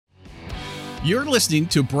You're listening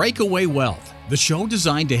to Breakaway Wealth, the show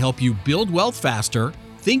designed to help you build wealth faster,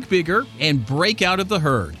 think bigger, and break out of the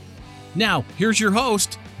herd. Now, here's your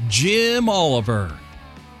host, Jim Oliver.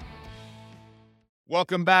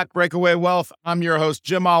 Welcome back, Breakaway Wealth. I'm your host,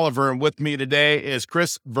 Jim Oliver, and with me today is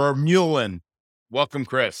Chris Vermeulen. Welcome,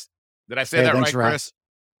 Chris. Did I say that right, Chris?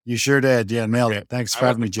 You sure did. Yeah, nailed it. Thanks for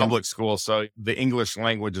having me, Jim. Public school, so the English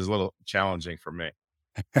language is a little challenging for me.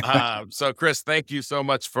 So, Chris, thank you so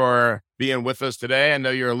much for being with us today. I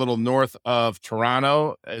know you're a little north of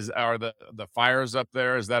Toronto. Are the fires up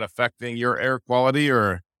there? Is that affecting your air quality,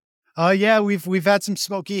 or? Yeah, we've had some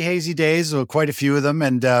smoky, hazy days, quite a few of them,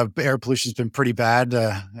 and air pollution's been pretty bad.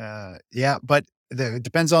 Yeah, but it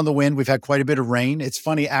depends on the wind. We've had quite a bit of rain. It's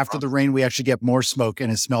funny, after the rain, we actually get more smoke,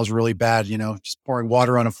 and it smells really bad. You know, just pouring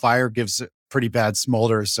water on a fire gives a pretty bad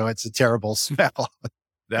smolder, so it's a terrible smell.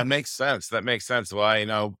 That makes sense.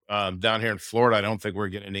 Well, down here in Florida, I don't think we're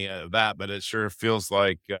getting any of that, but it sure feels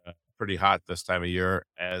like pretty hot this time of year.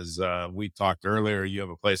 As we talked earlier, you have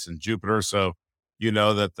a place in Jupiter, so you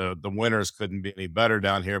know that the winters couldn't be any better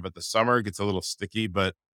down here, but the summer gets a little sticky.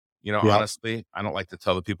 But, honestly, I don't like to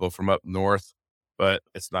tell the people from up north, but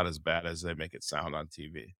it's not as bad as they make it sound on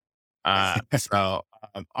TV. All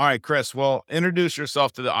right, Chris, well, introduce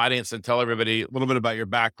yourself to the audience and tell everybody a little bit about your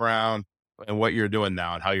background and what you're doing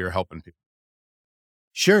now and how you're helping people.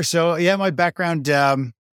 Sure. So, yeah, my background,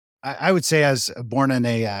 I would say I was born in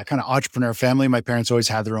a kind of entrepreneur family. My parents always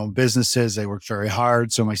had their own businesses. They worked very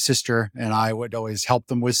hard. So my sister and I would always help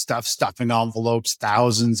them with stuff, stuffing envelopes,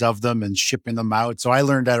 thousands of them, and shipping them out. So I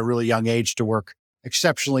learned at a really young age to work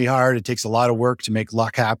exceptionally hard. It takes a lot of work to make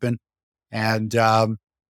luck happen. And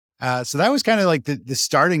so that was kind of like the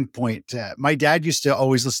starting point. My dad used to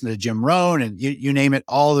always listen to Jim Rohn and you name it,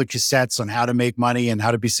 all the cassettes on how to make money and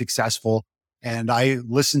how to be successful. And I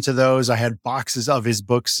listened to those. I had boxes of his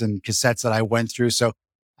books and cassettes that I went through. So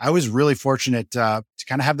I was really fortunate to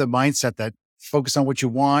kind of have the mindset that focus on what you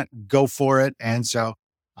want, go for it. And so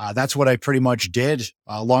that's what I pretty much did.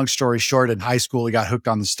 Long story short, in high school, I got hooked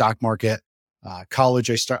on the stock market.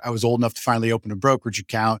 College, I was old enough to finally open a brokerage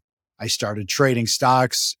account. I started trading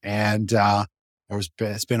stocks, and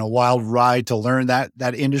it's been a wild ride to learn that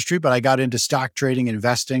industry, but I got into stock trading and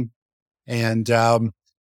investing. And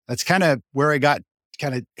that's kind of where I got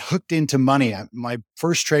kind of hooked into money. My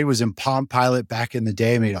first trade was in Palm Pilot back in the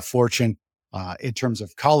day. I made a fortune in terms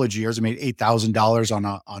of college years. I made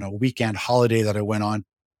 $8,000 on a weekend holiday that I went on.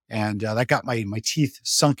 And that got my teeth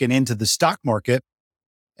sunken into the stock market.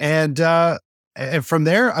 And from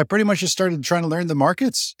there, I pretty much just started trying to learn the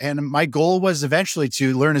markets. And my goal was eventually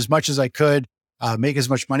to learn as much as I could, make as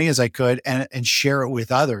much money as I could, and share it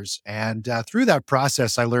with others. And through that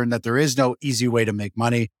process, I learned that there is no easy way to make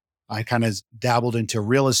money. I kind of dabbled into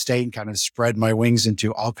real estate and kind of spread my wings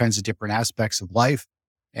into all kinds of different aspects of life.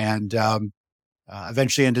 And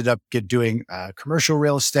eventually ended up doing commercial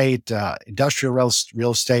real estate, industrial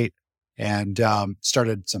real estate, and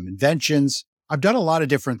started some inventions. I've done a lot of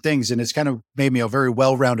different things, and it's kind of made me a very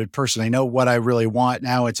well-rounded person. I know what I really want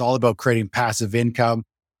now. It's all about creating passive income.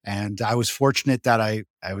 And I was fortunate that I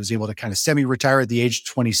was able to kind of semi-retire at the age of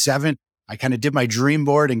 27. I kind of did my dream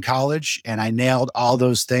board in college, and I nailed all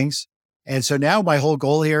those things. And so now my whole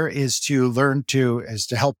goal here is to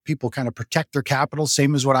help people kind of protect their capital,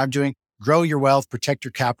 same as what I'm doing. Grow your wealth, protect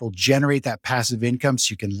your capital, generate that passive income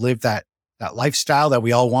so you can live that lifestyle that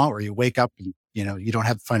we all want, where you wake up and you don't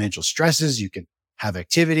have financial stresses. You can have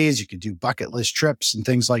activities, you can do bucket list trips and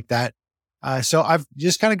things like that. So I've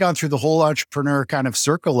just kind of gone through the whole entrepreneur kind of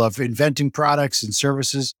circle of inventing products and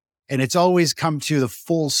services. And it's always come to the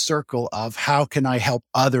full circle of how can I help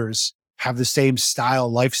others have the same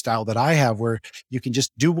lifestyle that I have, where you can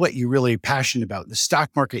just do what you're really passionate about. The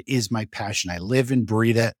stock market is my passion. I live and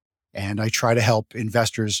breathe it. And I try to help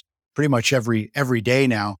investors pretty much every day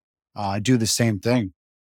now do the same thing.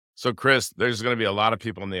 So, Chris, there's going to be a lot of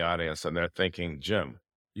people in the audience and they're thinking, Jim,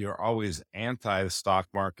 you're always anti the stock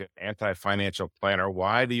market, anti-financial planner.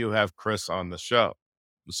 Why do you have Chris on the show?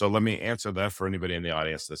 So let me answer that for anybody in the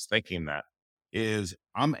audience that's thinking that.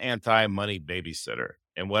 I'm anti-money babysitter.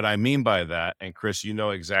 And what I mean by that, and Chris, you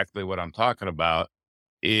know exactly what I'm talking about,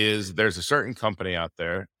 is there's a certain company out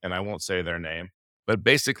there, and I won't say their name, but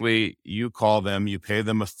basically you call them, you pay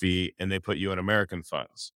them a fee, and they put you in American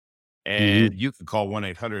funds. And you can call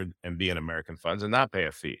 1-800 and be in American funds and not pay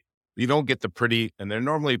a fee. You don't get the pretty, and they're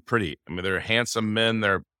normally pretty. I mean, they're handsome men,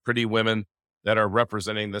 they're pretty women that are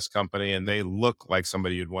representing this company, and they look like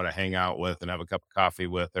somebody you'd want to hang out with and have a cup of coffee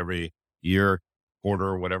with every year,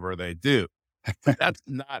 quarter, whatever they do. That's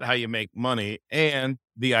not how you make money. And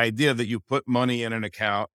the idea that you put money in an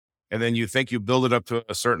account and then you think you build it up to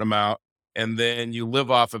a certain amount and then you live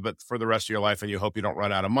off of it for the rest of your life and you hope you don't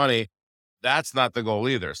run out of money. That's not the goal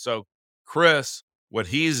either. So Chris, what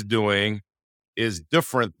he's doing is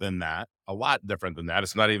different than that, a lot different than that.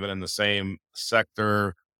 It's not even in the same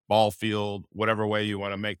sector, ball field, whatever way you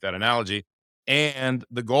want to make that analogy. And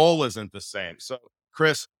the goal isn't the same. So,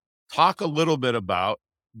 Chris, talk a little bit about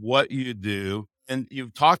what you do. And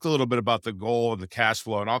you've talked a little bit about the goal and the cash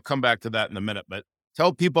flow, and I'll come back to that in a minute. But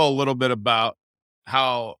tell people a little bit about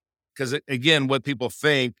how, because again, what people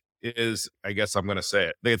think is, I guess I'm going to say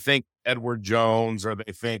it, they think Edward Jones, or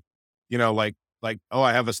they think, oh,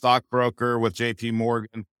 I have a stockbroker with JP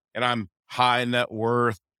Morgan and I'm high net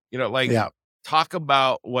worth, Yeah. talk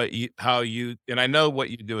about and I know what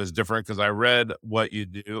you do is different because I read what you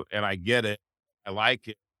do and I get it. I like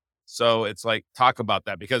it. So it's like, talk about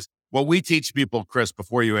that, because what we teach people, Chris,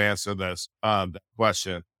 before you answer this that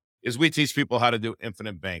question, is we teach people how to do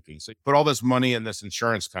infinite banking. So you put all this money in this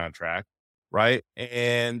insurance contract, right?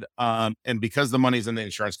 And because the money's in the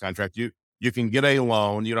insurance contract, you can get a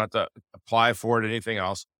loan. You don't have to apply for it or anything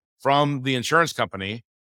else from the insurance company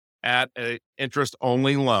at an interest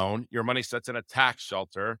only loan. Your money sits in a tax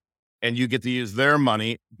shelter and you get to use their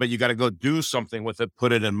money, but you got to go do something with it,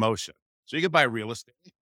 put it in motion. So you could buy real estate,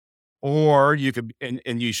 or you could,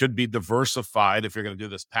 and you should be diversified if you're going to do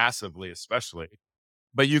this passively, especially,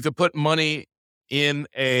 but you could put money in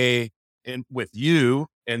with you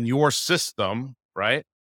and your system, right?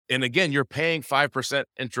 And again, you're paying 5%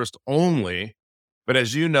 interest only. But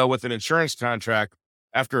as you know, with an insurance contract,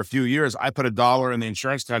 after a few years, I put $1 in the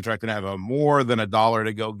insurance contract and I have more than $1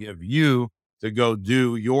 to go give you to go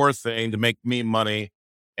do your thing to make me money.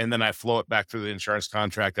 And then I flow it back through the insurance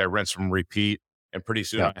contract. I rinse from repeat. And pretty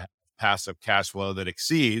soon I have passive cash flow that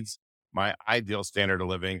exceeds my ideal standard of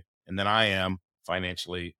living. And then I am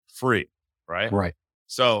financially free, right? Right.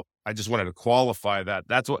 So I just wanted to qualify that.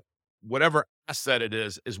 That's whatever asset it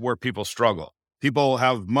is where people struggle. People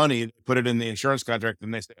have money, put it in the insurance contract,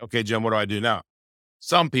 and they say, okay, Jim, what do I do now?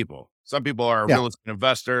 Some people are real estate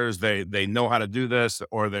investors. They know how to do this,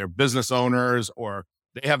 or they're business owners, or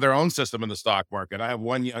they have their own system in the stock market. I have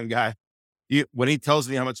one young guy, when he tells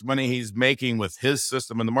me how much money he's making with his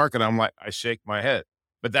system in the market, I'm like, I shake my head.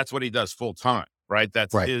 But that's what he does full time, right?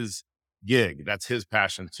 That's his gig. That's his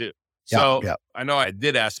passion too. So I know I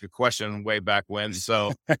did ask a question way back when.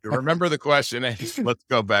 So remember the question and let's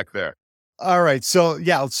go back there. All right. So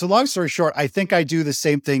long story short, I think I do the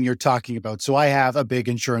same thing you're talking about. So I have a big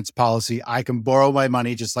insurance policy. I can borrow my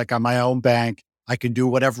money just like on my own bank. I can do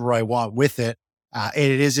whatever I want with it. And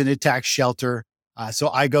it is in a tax shelter. So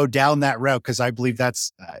I go down that route because I believe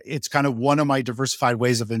that's, it's kind of one of my diversified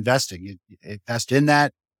ways of investing. You invest in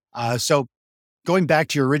that. So going back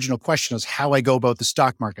to your original question is how I go about the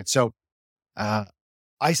stock market. So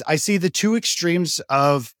I see the two extremes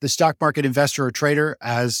of the stock market investor or trader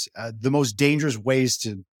as the most dangerous ways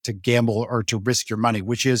to gamble or to risk your money,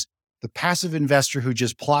 which is the passive investor who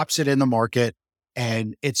just plops it in the market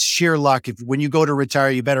and it's sheer luck. When you go to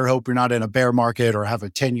retire, you better hope you're not in a bear market or have a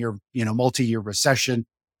 10-year, multi-year recession.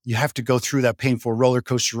 You have to go through that painful roller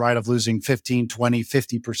coaster ride of losing 15, 20,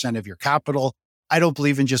 50% of your capital. I don't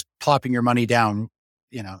believe in just plopping your money down.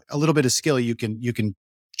 A little bit of skill, you can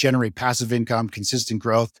generate passive income, consistent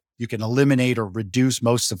growth. You can eliminate or reduce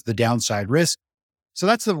most of the downside risk. So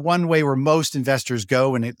that's the one way where most investors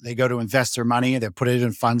go when they go to invest their money. They put it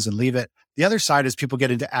in funds and leave it. The other side is people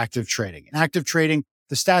get into active trading. In active trading,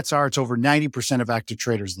 the stats are it's over 90% of active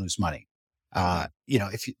traders lose money. The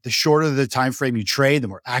shorter the time frame you trade, the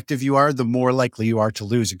more active you are, the more likely you are to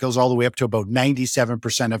lose. It goes all the way up to about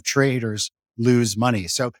 97% of traders lose money.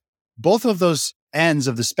 So both of those ends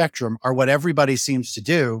of the spectrum are what everybody seems to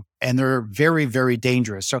do, and they're very, very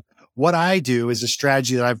dangerous. So what I do is a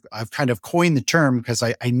strategy that I've kind of coined the term because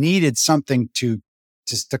I needed something to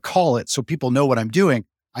call it so people know what I'm doing.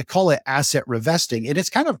 I call it asset revesting, and it's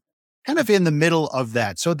kind of in the middle of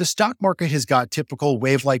that. So the stock market has got typical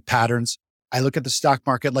wave-like patterns. I look at the stock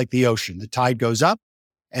market like the ocean. The tide goes up,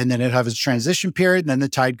 and then it has its transition period, and then the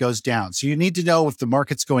tide goes down. So you need to know if the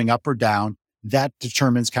market's going up or down. That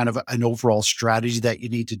determines kind of an overall strategy that you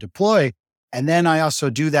need to deploy. And then I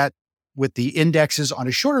also do that with the indexes on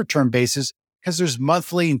a shorter term basis because there's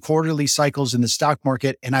monthly and quarterly cycles in the stock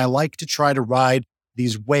market. And I like to try to ride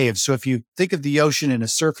these waves. So if you think of the ocean and a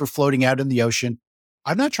surfer floating out in the ocean,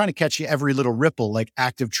 I'm not trying to catch every little ripple like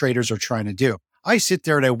active traders are trying to do. I sit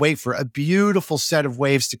there and I wait for a beautiful set of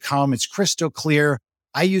waves to come. It's crystal clear.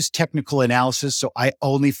 I use technical analysis, so I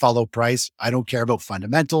only follow price. I don't care about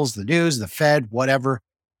fundamentals, the news, the Fed, whatever.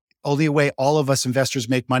 Only way all of us investors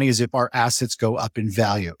make money is if our assets go up in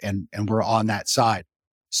value, and we're on that side.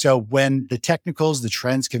 So when the technicals, the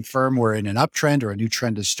trends confirm we're in an uptrend or a new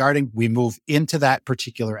trend is starting, we move into that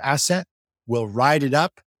particular asset. We'll ride it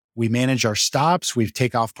up. We manage our stops. We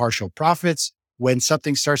take off partial profits. When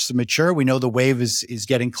something starts to mature, we know the wave is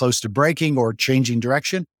getting close to breaking or changing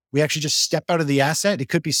direction. We actually just step out of the asset. It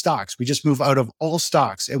could be stocks. We just move out of all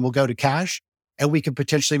stocks and we'll go to cash. And we could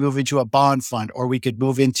potentially move into a bond fund, or we could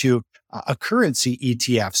move into a currency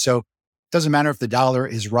ETF. So it doesn't matter if the dollar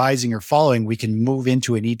is rising or falling, we can move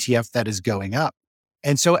into an ETF that is going up.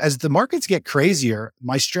 And so as the markets get crazier,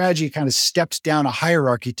 my strategy kind of steps down a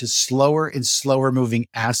hierarchy to slower and slower moving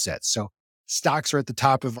assets. So stocks are at the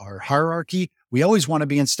top of our hierarchy. We always want to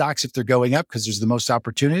be in stocks if they're going up because there's the most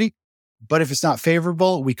opportunity. But if it's not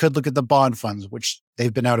favorable, we could look at the bond funds, which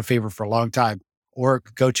they've been out of favor for a long time, or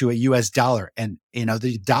go to a US dollar. And,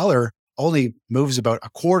 the dollar only moves about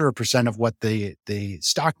 0.25% of what the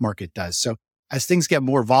stock market does. So as things get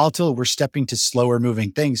more volatile, we're stepping to slower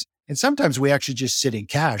moving things. And sometimes we actually just sit in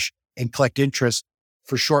cash and collect interest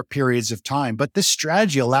for short periods of time. But this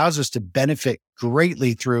strategy allows us to benefit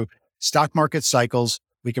greatly through stock market cycles.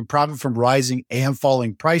 We can profit from rising and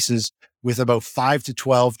falling prices with about 5 to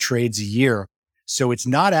 12 trades a year. So it's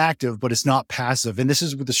not active, but it's not passive. And this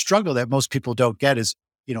is the struggle that most people don't get is,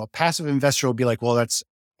 a passive investor will be like, well, that's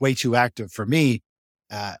way too active for me.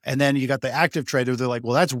 And then you got the active trader. They're like,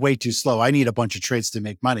 well, that's way too slow. I need a bunch of trades to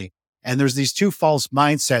make money. And there's these two false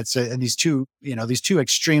mindsets and these two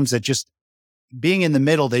extremes that just being in the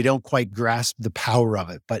middle, they don't quite grasp the power of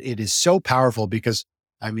it. But it is so powerful because,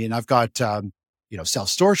 I've got,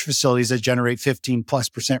 self-storage facilities that generate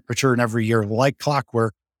 15+% return every year like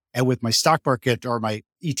clockwork. And with my stock market or my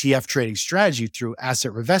ETF trading strategy through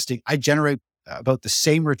asset reinvesting, I generate about the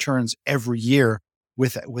same returns every year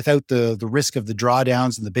without the risk of the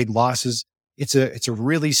drawdowns and the big losses. It's a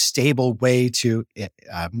really stable way to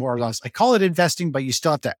more or less, I call it investing, but you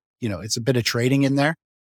still have to, it's a bit of trading in there.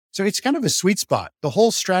 So it's kind of a sweet spot. The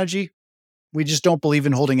whole strategy, we just don't believe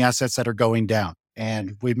in holding assets that are going down.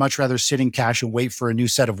 And we'd much rather sit in cash and wait for a new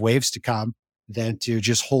set of waves to come than to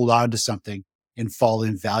just hold on to something and fall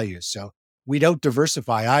in value. So we don't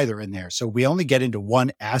diversify either in there. So we only get into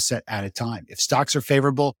one asset at a time. If stocks are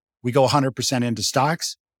favorable, we go 100% into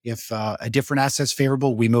stocks. If a different asset's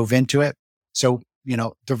favorable, we move into it. So,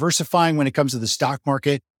 diversifying when it comes to the stock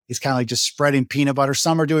market is kind of like just spreading peanut butter.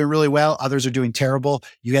 Some are doing really well. Others are doing terrible.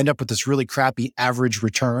 You end up with this really crappy average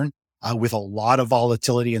return with a lot of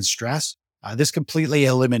volatility and stress. This completely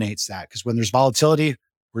eliminates that because when there's volatility,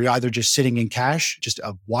 we're either just sitting in cash, just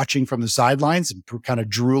watching from the sidelines and kind of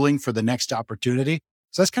drooling for the next opportunity.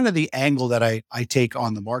 So that's kind of the angle that I take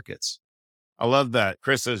on the markets. I love that.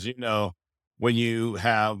 Chris, as you know, when you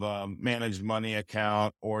have a managed money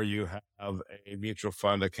account or you have a mutual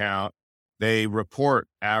fund account, they report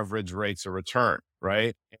average rates of return,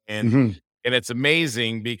 right? And Mm-hmm. and it's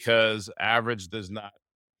amazing because average does not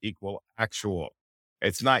equal actual.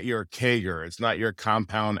 It's not your CAGR. It's not your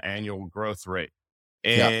compound annual growth rate.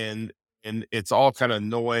 Yeah. And it's all kind of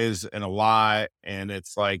noise and a lie. And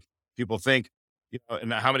it's like people think,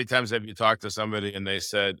 and how many times have you talked to somebody and they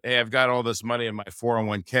said, hey, I've got all this money in my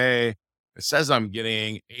 401k. It says I'm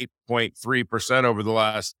getting 8.3% over the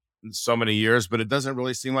last so many years, but it doesn't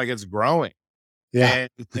really seem like it's growing. Yeah.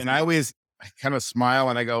 And I kind of smile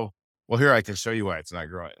and I go, well, here, I can show you why it's not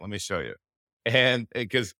growing. Let me show you. And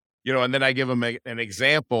because, and then I give them an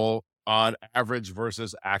example on average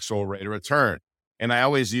versus actual rate of return. And I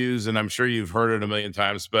always use, and I'm sure you've heard it a million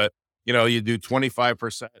times, but you do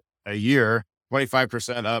 25% a year,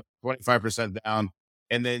 25% up, 25% down,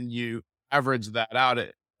 and then you average that out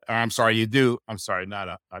I'm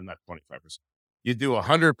not 25%. You do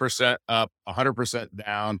 100% up, 100%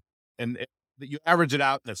 down, and you average it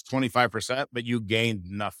out, that's 25%, but you gained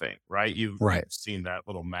nothing, right? You've Right. seen that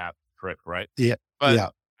little math trick, right? Yeah. But Yeah.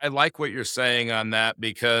 I like what you're saying on that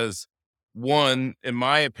because one, in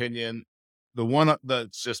my opinion, the one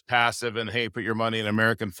that's just passive and hey, put your money in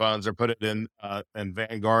American funds or put it in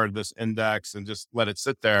Vanguard, this index, and just let it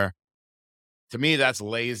sit there. To me, that's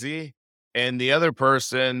lazy. And the other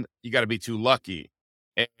person, you got to be too lucky.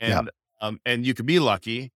 Yeah. And you could be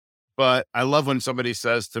lucky, but I love when somebody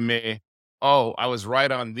says to me, oh, I was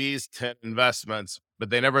right on these 10 investments, but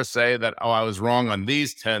they never say that, oh, I was wrong on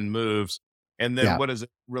these 10 moves. And then Yeah. what does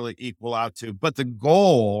it really equal out to? But the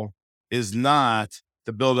goal is not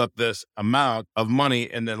to build up this amount of money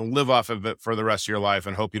and then live off of it for the rest of your life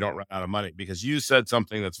and hope you don't run out of money. Because you said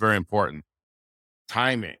something that's very important: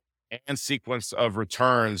 timing and sequence of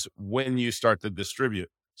returns when you start to distribute.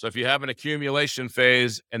 So if you have an accumulation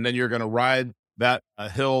phase and then you're going to ride that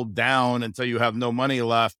hill down until you have no money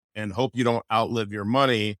left and hope you don't outlive your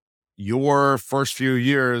money, your first few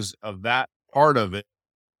years of that part of it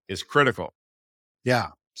is critical. Yeah.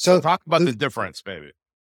 So So talk about the difference, maybe.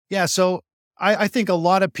 yeah. So I think a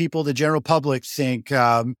lot of people, the general public, think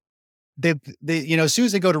they as soon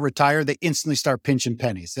as they go to retire, they instantly start pinching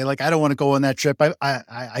pennies. They're like, I don't want to go on that trip.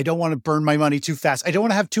 I don't want to burn my money too fast. I don't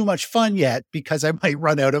want to have too much fun yet because I might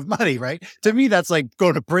run out of money. Right? To me, that's like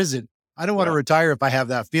going to prison. I don't want to retire if I have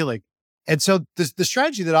that feeling. And so the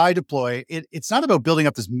strategy that I deploy, it's not about building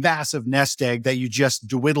up this massive nest egg that you just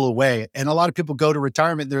dwindle away. And a lot of people go to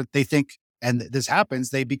retirement, they think, and this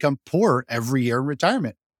happens, they become poor every year in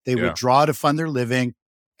retirement. They withdraw to fund their living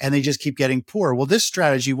and they just keep getting poor. Well, this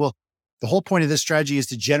strategy the whole point of this strategy is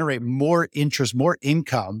to generate more interest, more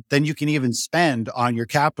income than you can even spend on your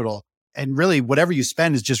capital. And really, whatever you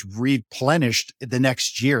spend is just replenished the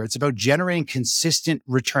next year. It's about generating consistent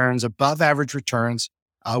returns, above average returns,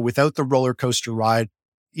 without the roller coaster ride.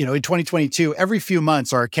 In 2022, every few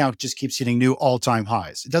months, our account just keeps hitting new all-time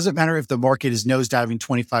highs. It doesn't matter if the market is nosediving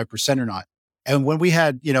 25% or not. And when we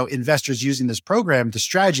had, investors using this program, the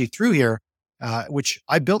strategy through here, which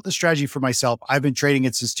I built the strategy for myself. I've been trading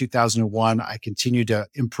it since 2001. I continue to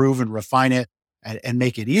improve and refine it and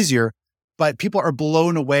make it easier. But people are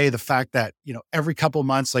blown away the fact that, every couple of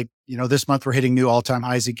months, like, this month we're hitting new all-time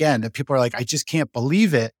highs again. And people are like, I just can't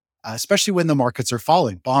believe it, especially when the markets are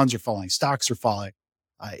falling, bonds are falling, stocks are falling.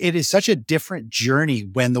 It is such a different journey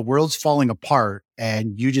when the world's falling apart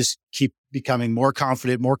and you just keep becoming more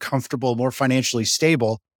confident, more comfortable, more financially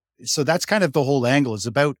stable. So that's kind of the whole angle, is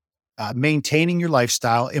about maintaining your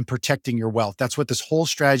lifestyle and protecting your wealth. That's what this whole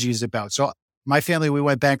strategy is about. So my family, we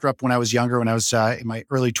went bankrupt when I was younger, when I was in my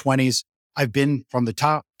early 20s. I've been from the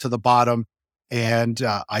top to the bottom, and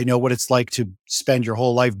I know what it's like to spend your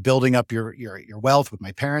whole life building up your wealth with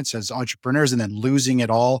my parents as entrepreneurs and then losing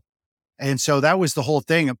it all. And so that was the whole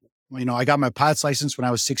thing. I got my pilot's license when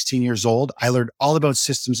I was 16 years old. I learned all about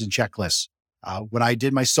systems and checklists. When I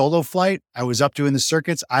did my solo flight, I was up doing the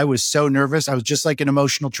circuits. I was so nervous. I was just like an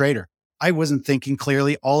emotional trader. I wasn't thinking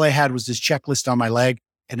clearly. All I had was this checklist on my leg.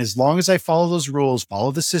 And as long as I follow those rules,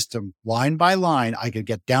 follow the system line by line, I could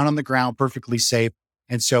get down on the ground perfectly safe.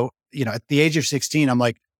 And so, at the age of 16, I'm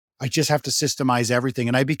like, I just have to systemize everything.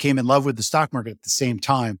 And I became in love with the stock market at the same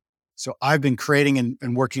time. So I've been creating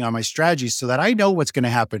and working on my strategies so that I know what's going to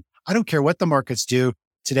happen. I don't care what the markets do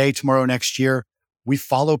today, tomorrow, next year. We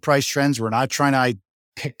follow price trends. We're not trying to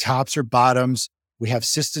pick tops or bottoms. We have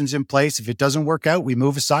systems in place. If it doesn't work out, we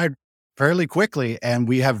move aside fairly quickly and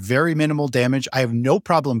we have very minimal damage. I have no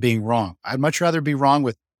problem being wrong. I'd much rather be wrong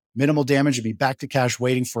with minimal damage and be back to cash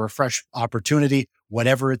waiting for a fresh opportunity,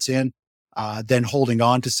 whatever it's in, than holding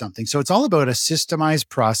on to something. So it's all about a systemized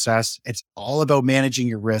process. It's all about managing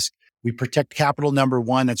your risk. We protect capital, number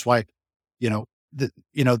one. That's why,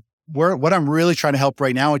 what I'm really trying to help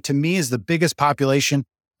right now, to me, is the biggest population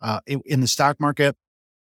in the stock market.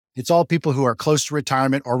 It's all people who are close to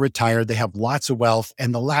retirement or retired. They have lots of wealth.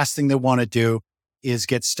 And the last thing they want to do is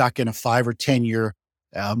get stuck in a 5 or 10 year,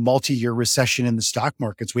 multi-year recession in the stock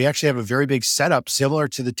markets. We actually have a very big setup similar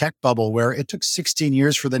to the tech bubble, where it took 16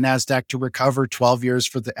 years for the NASDAQ to recover, 12 years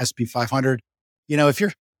for the SP 500. If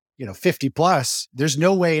you're 50 plus, there's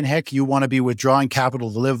no way in heck you want to be withdrawing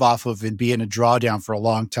capital to live off of and be in a drawdown for a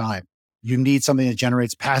long time. You need something that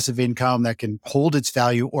generates passive income that can hold its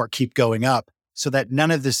value or keep going up so that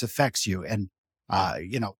none of this affects you. And,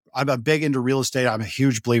 I'm big into real estate. I'm a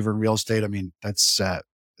huge believer in real estate. I mean, that's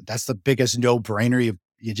the biggest no-brainer.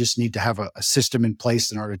 You just need to have a system in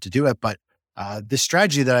place in order to do it. But this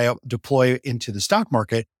strategy that I deploy into the stock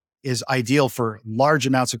market is ideal for large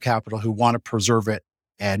amounts of capital who want to preserve it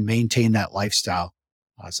and maintain that lifestyle.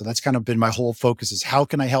 So that's kind of been my whole focus, is how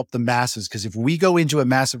can I help the masses? Because if we go into a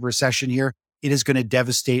massive recession here, it is going to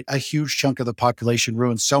devastate a huge chunk of the population,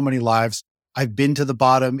 ruin so many lives. I've been to the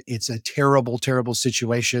bottom. It's a terrible, terrible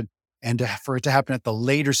situation. And for it to happen at the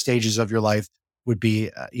later stages of your life would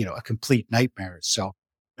be, a complete nightmare. So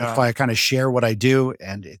if I kind of share what I do,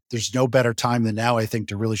 and there's no better time than now, I think,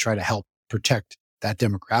 to really try to help protect that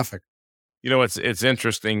demographic. It's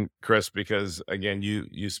interesting, Chris, because again,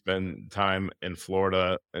 you spend time in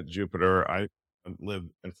Florida at Jupiter. I live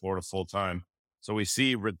in Florida full time. So we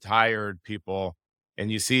see retired people,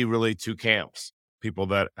 and you see really two camps: people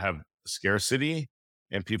that have scarcity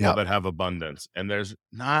and people that have abundance. And there's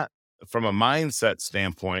not, from a mindset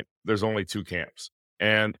standpoint, there's only two camps,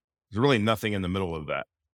 and there's really nothing in the middle of that.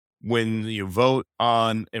 When you vote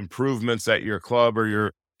on improvements at your club or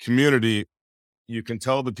your community, you can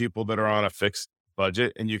tell the people that are on a fixed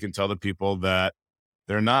budget, and you can tell the people that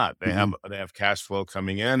they're not. They have cash flow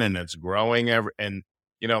coming in, and it's growing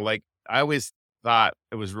like I always thought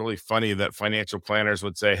it was really funny that financial planners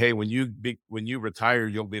would say, "Hey, when you retire,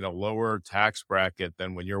 you'll be in a lower tax bracket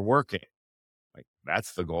than when you're working." Like,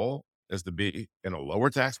 that's the goal, is to be in a lower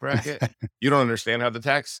tax bracket? You don't understand how the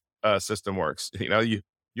tax system works. You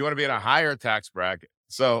want to be in a higher tax bracket.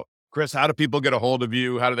 So, Chris, how do people get a hold of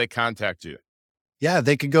you? How do they contact you? Yeah,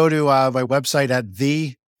 they could go to my website at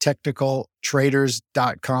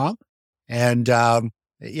thetechnicaltraders.com. And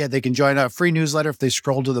yeah, they can join a free newsletter if they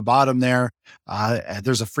scroll to the bottom there.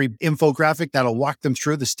 There's a free infographic that'll walk them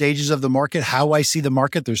through the stages of the market, how I see the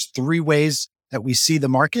market. There's 3 ways that we see the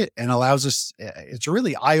market, and allows us, it's a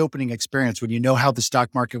really eye-opening experience when you know how the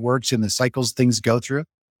stock market works and the cycles things go through.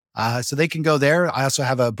 So they can go there. I also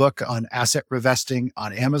have a book on asset revesting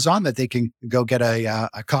on Amazon that they can go get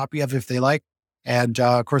a copy of if they like. And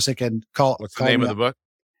of course, they can What's the name of the book?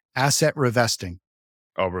 Asset Revesting.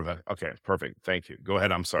 Oh, okay, perfect. Thank you. Go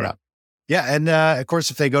ahead. I'm sorry. Yeah. Yeah. And of course,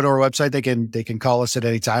 if they go to our website, they can call us at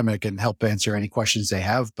any time and it can help answer any questions they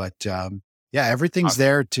have. But yeah, everything's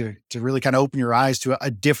there to really kind of open your eyes to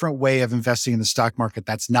a different way of investing in the stock market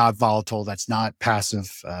that's not volatile, that's not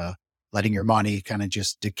passive, letting your money kind of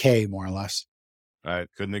just decay more or less. I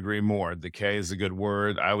couldn't agree more. Decay is a good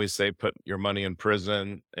word. I always say put your money in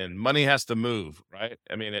prison, and money has to move, right?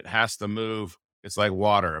 I mean, it has to move. It's like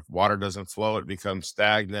water. If water doesn't flow, it becomes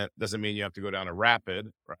stagnant. Doesn't mean you have to go down a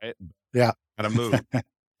rapid, right? Yeah. Got to move. Yeah.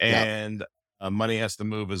 And money has to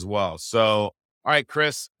move as well. So, all right,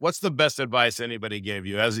 Chris, what's the best advice anybody gave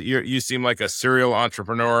you? As you seem like a serial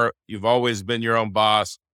entrepreneur. You've always been your own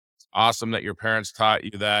boss. It's awesome that your parents taught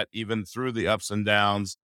you that, even through the ups and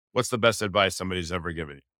downs. What's the best advice somebody's ever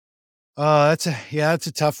given you? That's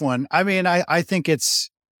a tough one. I mean, I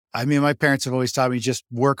mean, my parents have always taught me just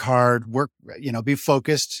work hard, be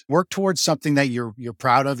focused, work towards something that you're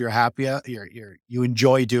proud of, you're happy, you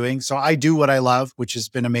enjoy doing. So I do what I love, which has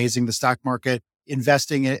been amazing. The stock market,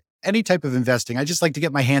 investing in any type of investing. I just like to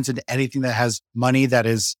get my hands into anything that has money that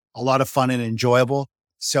is a lot of fun and enjoyable.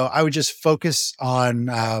 So I would just focus on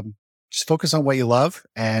what you love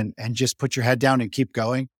and just put your head down and keep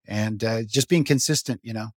going and just being consistent,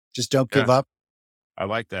 just don't give up. I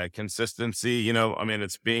like that consistency. I mean,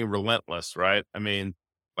 it's being relentless, right? I mean,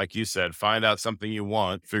 like you said, find out something you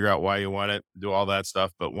want, figure out why you want it, do all that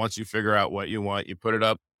stuff. But once you figure out what you want, you put it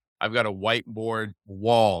up. I've got a whiteboard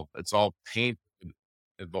wall. It's all painted.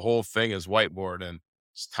 The whole thing is whiteboard. And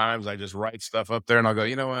times I just write stuff up there and I'll go,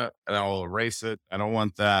 you know what? And I'll erase it. I don't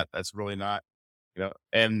want that. That's really not,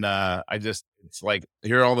 and it's like,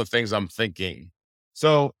 here are all the things I'm thinking.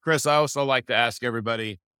 So, Chris, I also like to ask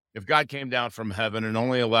everybody, if God came down from heaven and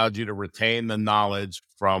only allowed you to retain the knowledge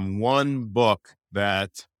from one book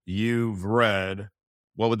that you've read,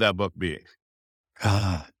 what would that book be?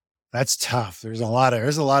 That's tough. There's a lot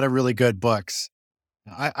of really good books.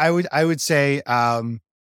 I would say,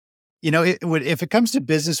 if it comes to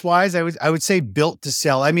business wise, I would say Built to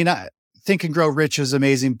Sell. I mean, Think and Grow Rich is an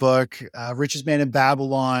amazing book. Richest Man in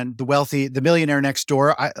Babylon, The Millionaire Next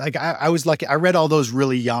Door. I was lucky. I read all those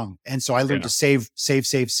really young. And so I learned to save.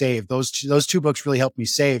 Those 2 books really helped me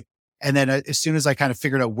save. And then as soon as I kind of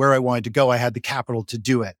figured out where I wanted to go, I had the capital to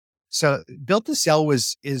do it. So Built to Sell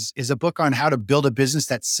is a book on how to build a business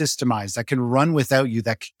that's systemized, that can run without you,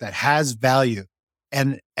 that has value.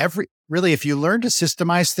 And if you learn to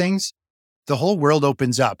systemize things, the whole world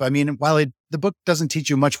opens up. I mean, while the book doesn't teach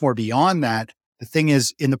you much more beyond that, the thing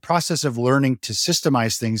is, in the process of learning to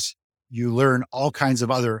systemize things, you learn all kinds of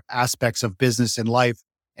other aspects of business and life.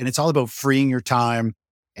 And it's all about freeing your time.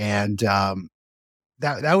 And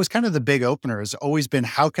that was kind of the big opener, has always been,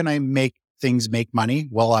 how can I make things make money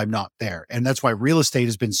while I'm not there? And that's why real estate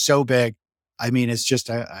has been so big. I mean, it's just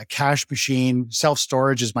a cash machine.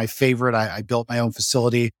 Self-storage is my favorite. I built my own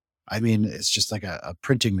facility. I mean, it's just like a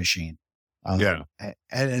printing machine. And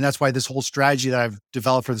that's why this whole strategy that I've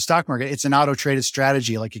developed for the stock market, it's an auto-traded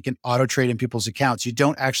strategy. Like, you can auto-trade in people's accounts. You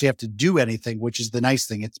don't actually have to do anything, which is the nice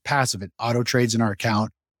thing. It's passive. It auto-trades in our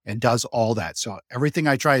account and does all that. So everything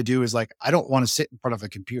I try to do is like, I don't want to sit in front of a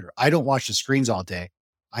computer. I don't watch the screens all day.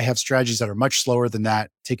 I have strategies that are much slower than that,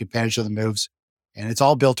 take advantage of the moves. And it's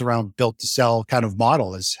all built around Built to Sell kind of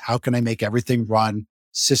model, is how can I make everything run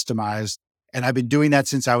systemized? And I've been doing that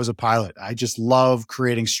since I was a pilot. I just love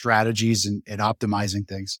creating strategies and optimizing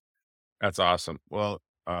things. That's awesome. Well,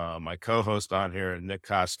 my co-host on here, Nick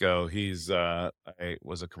Costco, I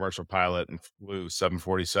was a commercial pilot and flew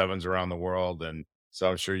 747s around the world. And so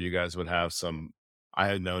I'm sure you guys would have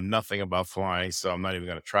I know nothing about flying, so I'm not even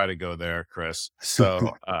going to try to go there, Chris.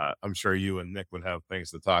 So I'm sure you and Nick would have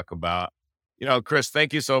things to talk about. Chris,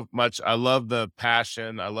 thank you so much. I love the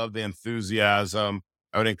passion. I love the enthusiasm.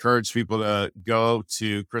 I would encourage people to go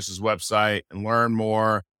to Chris's website and learn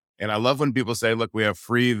more. And I love when people say, look, we have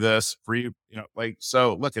free this, free,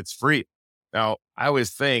 so look, it's free. Now, I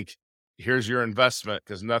always think, here's your investment,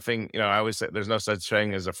 because nothing, I always say there's no such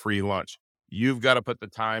thing as a free lunch. You've got to put the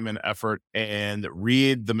time and effort and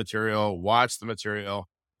read the material, watch the material,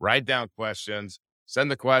 write down questions,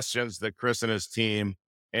 send the questions to Chris and his team,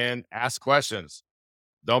 and ask questions.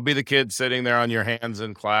 Don't be the kid sitting there on your hands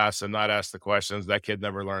in class and not ask the questions. That kid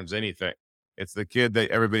never learns anything. It's the kid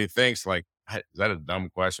that everybody thinks like, is that a dumb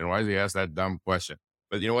question? Why does he ask that dumb question?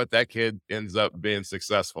 But you know what? That kid ends up being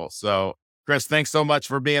successful. So Chris, thanks so much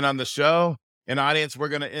for being on the show. And audience, we're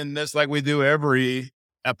going to end this like we do every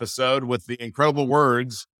episode with the incredible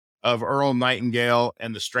words of Earl Nightingale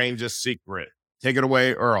and the strangest secret. Take it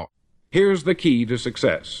away, Earl. Here's the key to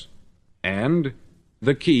success and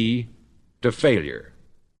the key to failure.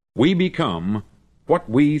 We become what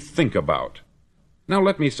we think about. Now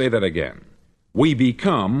let me say that again. We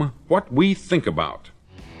become what we think about.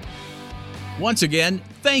 Once again,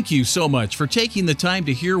 thank you so much for taking the time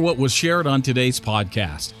to hear what was shared on today's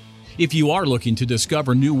podcast. If you are looking to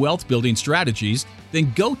discover new wealth building strategies,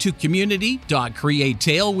 then go to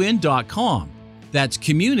community.createtailwind.com. That's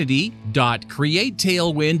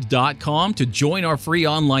community.createtailwind.com to join our free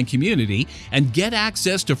online community and get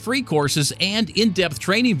access to free courses and in-depth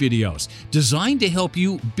training videos designed to help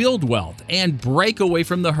you build wealth and break away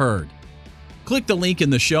from the herd. Click the link in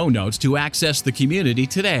the show notes to access the community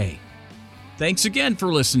today. Thanks again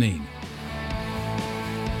for listening.